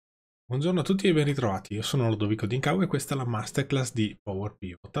Buongiorno a tutti e ben ritrovati, io sono Lodovico Dincau e questa è la Masterclass di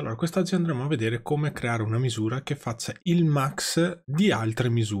PowerPivot. Allora, quest'oggi andremo a vedere come creare una misura che faccia il max di altre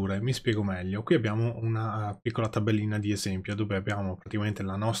misure. Mi spiego meglio. Qui abbiamo una piccola tabellina di esempio dove abbiamo praticamente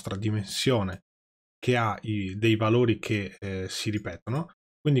la nostra dimensione che ha dei valori che si ripetono.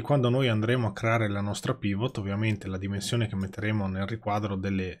 Quindi quando noi andremo a creare la nostra pivot, ovviamente la dimensione che metteremo nel riquadro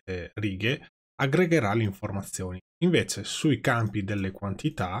delle righe aggregherà le informazioni. Invece sui campi delle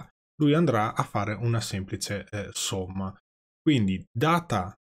quantità lui andrà a fare una semplice somma. Quindi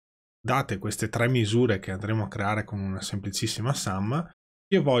date queste tre misure che andremo a creare con una semplicissima sum,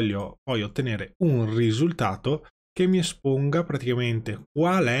 io voglio poi ottenere un risultato che mi esponga praticamente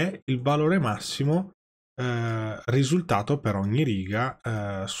qual è il valore massimo risultato per ogni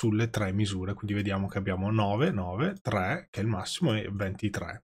riga sulle tre misure. Quindi vediamo che abbiamo 9, 9, 3 che è il massimo e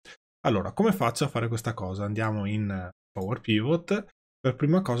 23. Allora, come faccio a fare questa cosa? Andiamo in PowerPivot. Per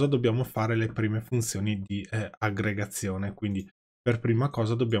prima cosa dobbiamo fare le prime funzioni di aggregazione, quindi per prima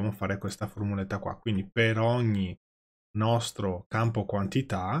cosa dobbiamo fare questa formuletta qua. Quindi per ogni nostro campo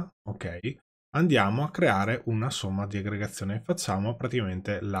quantità, ok, andiamo a creare una somma di aggregazione. Facciamo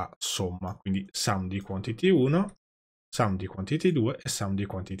praticamente la somma, quindi sum di quantity 1, sum di quantity 2 e sum di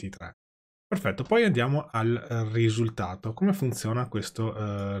quantity 3. Perfetto, poi andiamo al risultato. Come funziona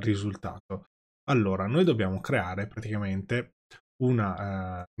questo risultato? Allora, noi dobbiamo creare praticamente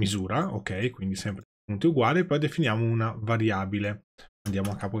una misura, ok? Quindi sempre punti uguali, poi definiamo una variabile. Andiamo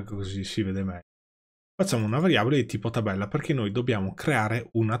a capo che così si vede meglio. Facciamo una variabile di tipo tabella perché noi dobbiamo creare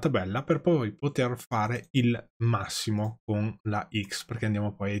una tabella per poi poter fare il massimo con la x, perché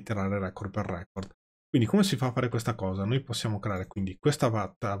andiamo poi a iterare record per record. Quindi come si fa a fare questa cosa? Noi possiamo creare quindi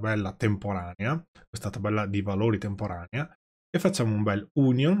questa tabella temporanea, questa tabella di valori temporanea, e facciamo un bel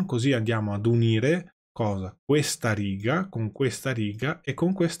union, così andiamo ad unire cosa? Questa riga e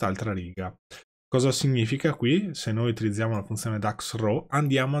con quest'altra riga. Cosa significa qui? Se noi utilizziamo la funzione DAX-row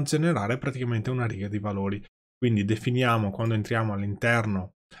andiamo a generare praticamente una riga di valori. Quindi definiamo quando entriamo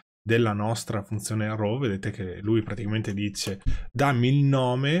all'interno della nostra funzione row, vedete che lui praticamente dice dammi il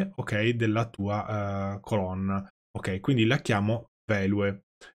nome, ok, della tua colonna, ok, quindi la chiamo value,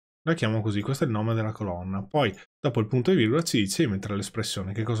 la chiamo così, questo è il nome della colonna. Poi dopo il punto e virgola ci dice di mettere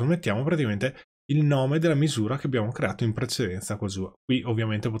l'espressione. Che cosa mettiamo? Praticamente il nome della misura che abbiamo creato in precedenza. Qui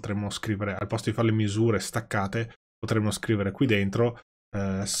ovviamente potremmo scrivere, al posto di fare le misure staccate, potremmo scrivere qui dentro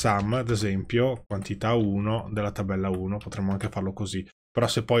sum, ad esempio, quantità 1 della tabella 1, potremmo anche farlo così. Però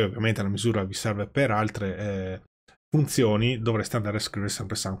se poi ovviamente la misura vi serve per altre funzioni, dovreste andare a scrivere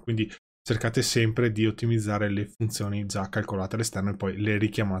sempre sum. Quindi cercate sempre di ottimizzare le funzioni già calcolate all'esterno e poi le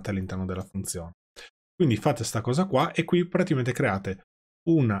richiamate all'interno della funzione. Quindi fate questa cosa qua e qui praticamente create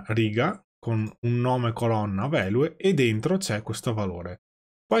una riga con un nome colonna value e dentro c'è questo valore.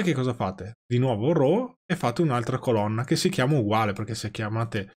 Poi che cosa fate? Di nuovo row e fate un'altra colonna che si chiama uguale, perché se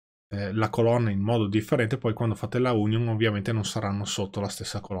chiamate la colonna in modo differente poi quando fate la union ovviamente non saranno sotto la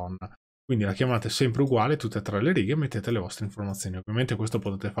stessa colonna. Quindi la chiamate sempre uguale, tutte e tre le righe, e mettete le vostre informazioni. Ovviamente questo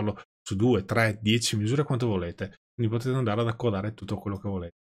potete farlo su 2, 3, 10 misure quanto volete, quindi potete andare ad accodare tutto quello che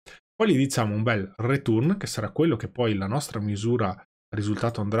volete. Poi gli diciamo un bel return, che sarà quello che poi la nostra misura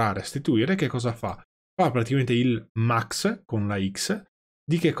risultato andrà a restituire. Che cosa fa? Fa praticamente il max con la x.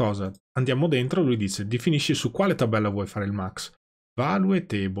 Di che cosa? Andiamo dentro, lui dice definisci su quale tabella vuoi fare il max. Value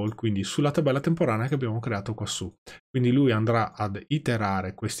table, quindi sulla tabella temporanea che abbiamo creato qua su. Quindi lui andrà ad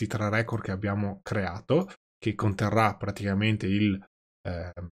iterare questi tre record che abbiamo creato, che conterrà praticamente il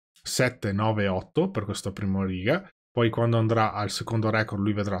 7, 9, 8 per questa prima riga. Poi quando andrà al secondo record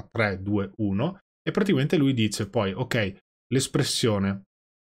lui vedrà 3, 2, 1 e praticamente lui dice poi ok, l'espressione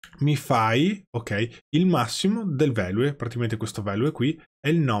mi fai, ok, il massimo del value, praticamente questo value qui è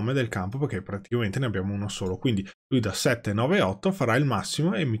il nome del campo perché praticamente ne abbiamo uno solo, quindi lui da 7, 9, 8 farà il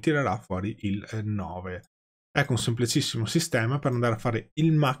massimo e mi tirerà fuori il 9. Ecco un semplicissimo sistema per andare a fare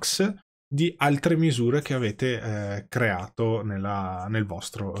il max di altre misure che avete creato nel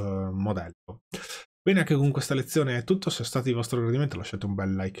vostro modello. Bene, anche con questa lezione è tutto. Se è stato di vostro gradimento lasciate un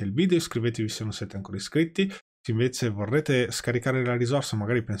bel like al video, iscrivetevi se non siete ancora iscritti. Se invece vorrete scaricare la risorsa,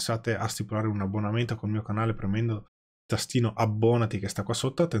 magari pensate a stipulare un abbonamento col mio canale premendo il tastino abbonati che sta qua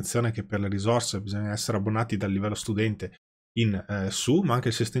sotto. Attenzione che per le risorse bisogna essere abbonati dal livello studente in su, ma anche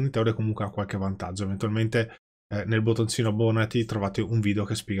il sostenitore comunque ha qualche vantaggio. Eventualmente nel bottoncino abbonati trovate un video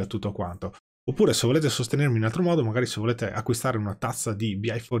che spiega tutto quanto. Oppure se volete sostenermi in altro modo, magari se volete acquistare una tazza di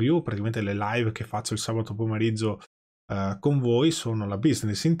BI4U, praticamente le live che faccio il sabato pomeriggio con voi sono la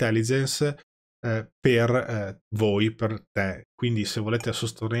Business Intelligence per voi, per te. Quindi se volete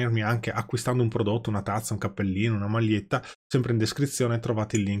sostenermi anche acquistando un prodotto, una tazza, un cappellino, una maglietta, sempre in descrizione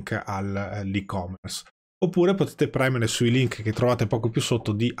trovate il link all'e-commerce. Oppure potete premere sui link che trovate poco più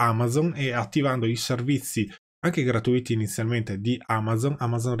sotto di Amazon e attivando i servizi anche gratuiti inizialmente di Amazon,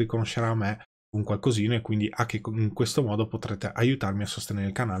 Amazon riconoscerà me un qualcosina e quindi anche in questo modo potrete aiutarmi a sostenere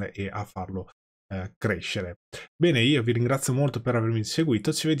il canale e a farlo crescere. Bene, io vi ringrazio molto per avermi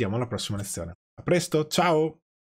seguito, ci vediamo alla prossima lezione. A presto, ciao!